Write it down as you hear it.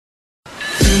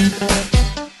We've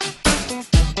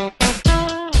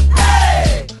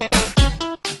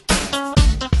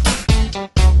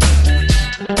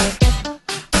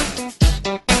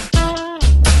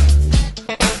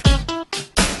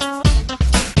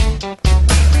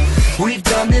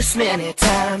done this many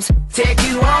times, take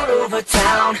you all over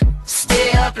town,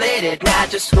 stay up late at night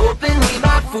just hoping we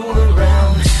might fool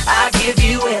around. I give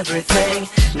you everything,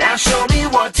 now show me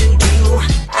what to do.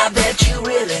 I bet you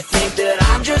really think that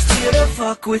I'm just here to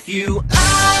fuck with you.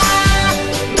 I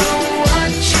know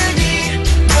what you need,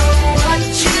 know what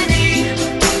you need.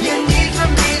 You need for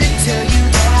me to tell you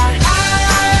that I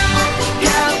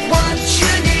got what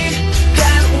you need,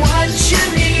 got what you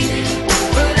need,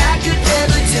 but I could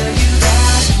never tell you.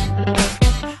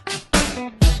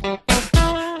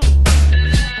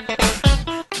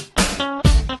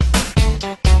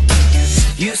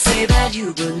 You say that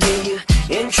you believe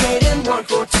in trading one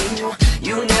for two.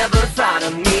 You never thought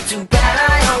of me, too bad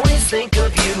I always think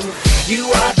of you. You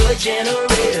are the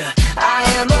generator, I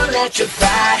am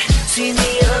electrified. See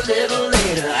me a little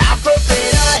later, I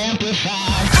forbid I amplify. I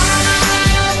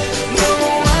know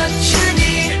what you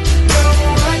need, know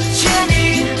what you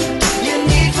need. You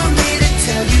need for me to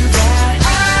tell you that I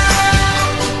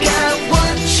got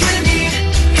what you need,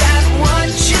 got what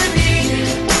you need,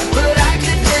 but I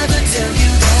could never tell you.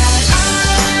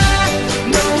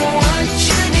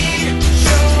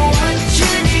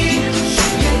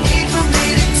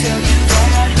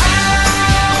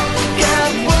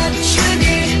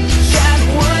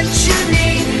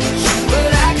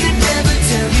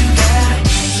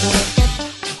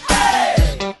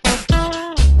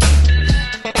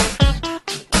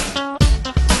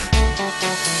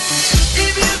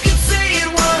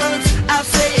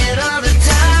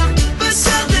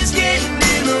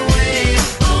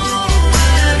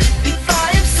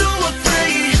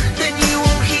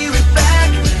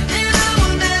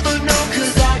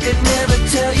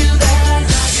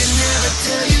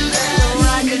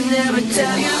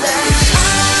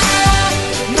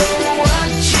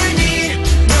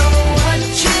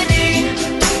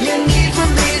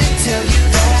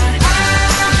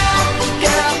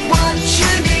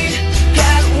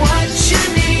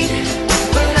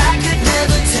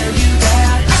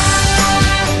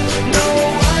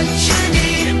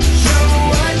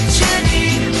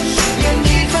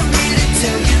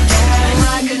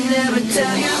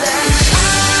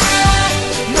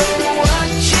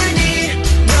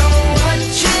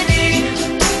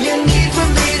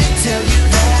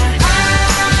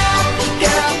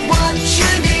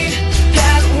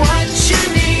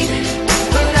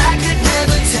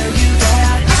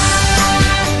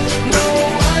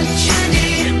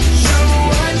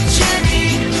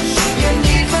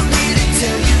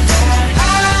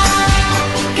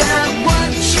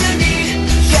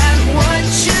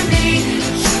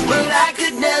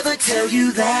 Tell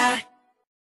you that